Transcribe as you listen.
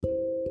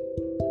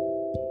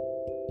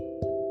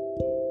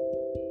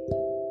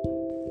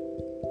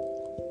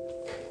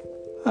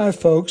Hi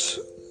folks,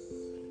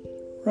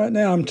 right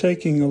now I'm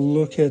taking a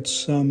look at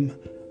some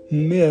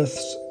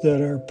myths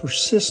that are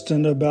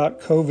persistent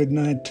about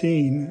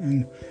COVID-19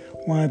 and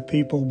why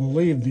people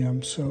believe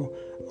them. So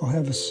I'll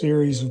have a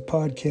series of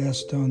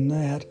podcasts on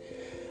that.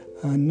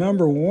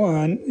 Number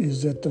one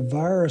is that the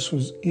virus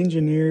was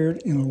engineered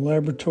in a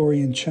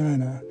laboratory in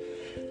China.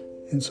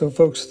 And so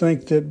folks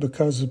think that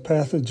because the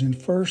pathogen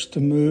first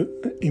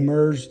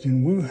emerged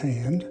in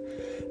Wuhan,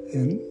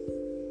 and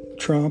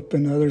Trump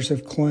and others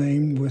have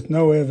claimed with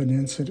no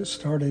evidence that it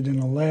started in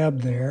a lab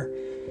there.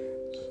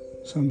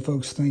 Some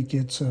folks think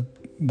it's a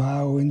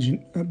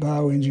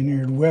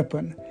bioengineered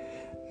weapon.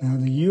 Now,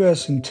 the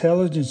U.S.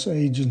 intelligence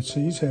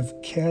agencies have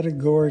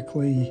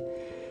categorically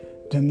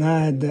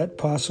denied that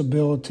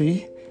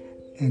possibility,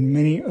 and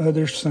many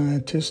other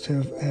scientists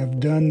have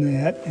done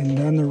that and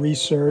done the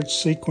research,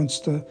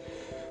 sequenced the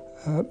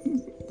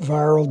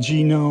viral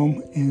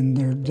genome, and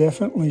they're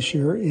definitely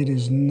sure it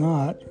is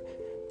not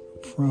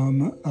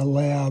from a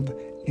lab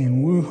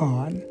in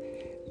Wuhan.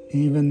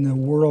 Even the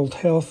World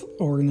Health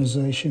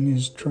Organization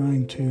is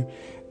trying to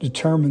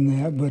determine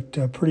that, but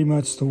pretty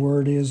much the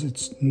word is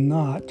it's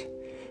not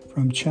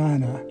from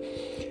China.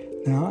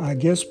 Now, I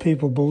guess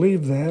people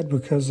believe that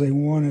because they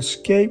want a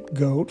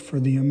scapegoat for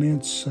the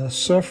immense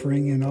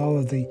suffering and all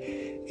of the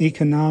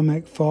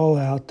economic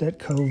fallout that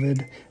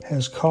COVID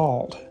has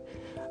caused.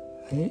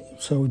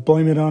 So we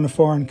blame it on a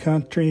foreign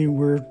country.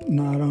 We're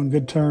not on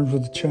good terms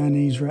with the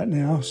Chinese right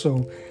now,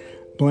 so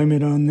blame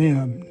it on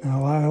them.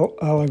 Now,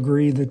 I'll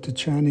agree that the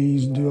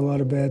Chinese do a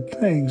lot of bad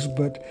things,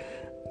 but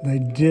they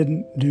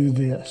didn't do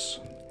this.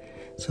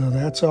 So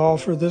that's all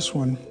for this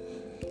one.